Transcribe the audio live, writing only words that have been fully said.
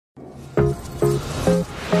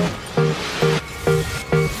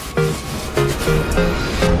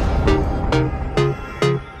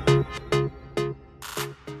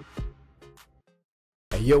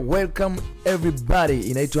Yo, welcome everybody.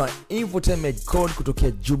 Inaitwa Infotainment Code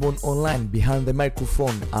kutokea Jubon Online. Behind the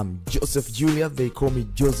microphone, I'm Joseph Julia. They call me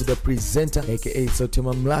Josie the Presenter, aka Sauti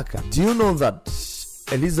Mamlaka. Do you know that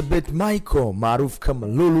Elizabeth Michael, maarufu kama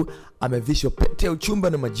Lulu, amevishwa pete ya uchumba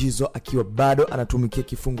na Majizzo akiwa bado anatumikia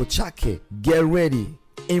kifungo chake? Get ready.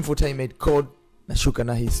 Infotainment Code nashuka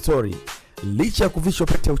na hii story. Licha ya kuvishwa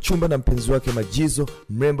pete ya uchumba na mpenzi wake Majizzo,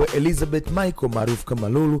 Mrembo Elizabeth Michael maarufu kama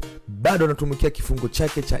Lulu bado anatumikia kifungo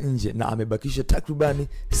chake cha nje na amebakisha takribani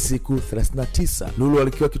siku 39. Lulu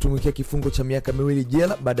alikuwa akitumikia kifungo cha miaka 2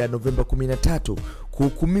 jela baada ya Novemba 13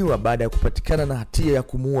 kuhukumiwa baada ya kupatikana na hatia ya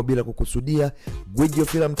kumuua bila kukusudia gwiji wa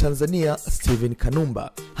filamu Tanzania Steven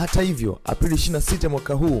Kanumba. Hata hivyo, Aprili 26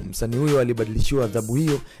 mwaka huu, msanii huyo alibadilishiwa adhabu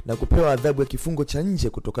hiyo na kupewa adhabu ya kifungo cha nje.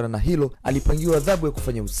 Kutokana na hilo, alipangiwa adhabu ya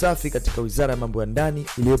kufanya usafi katika Wizara ya Mambo ya Ndani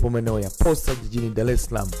iliyopo maeneo ya Posta jijini Dar es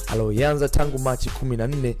Salaam, aliyoanza tangu Machi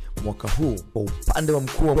 14 mwaka huu. Kwa upande wa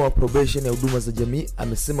mkuu wa probation ya huduma za jamii,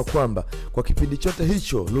 amesema kwamba kwa kipindi chote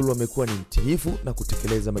hicho Lulu amekuwa ni mtiifu na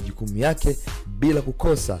kutekeleza majukumu yake bila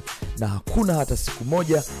kukosa, na hakuna hata siku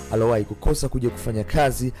moja aliyowahi kukosa kuja kufanya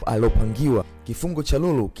kazi aliyopangiwa. Kifungo cha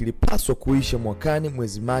Lulu kilipaswa kuisha mwakani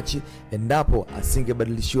mwezi Machi endapo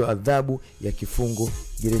asingebadilishiwa adhabu ya kifungo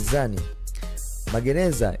gerezani.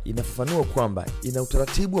 Magereza inafafanua kwamba ina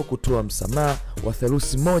utaratibu wa kutoa msamaha wa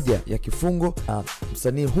theluthi moja ya kifungo, na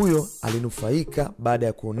msanii huyo alinufaika baada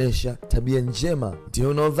ya kuonesha tabia njema. Do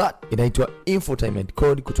you know that? Inaitwa Infotainment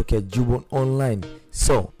Code kutokea Jubon Online.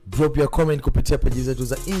 So, drop your comment kupitia page zetu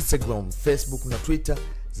za Instagram, Facebook na Twitter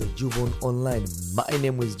za Jubon Online. My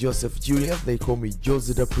name is Joseph Julia. They call me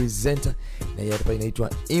Josie the Presenter. Na hapa inaitwa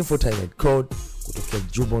Infotainment Code kutokea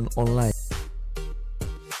Jubon Online.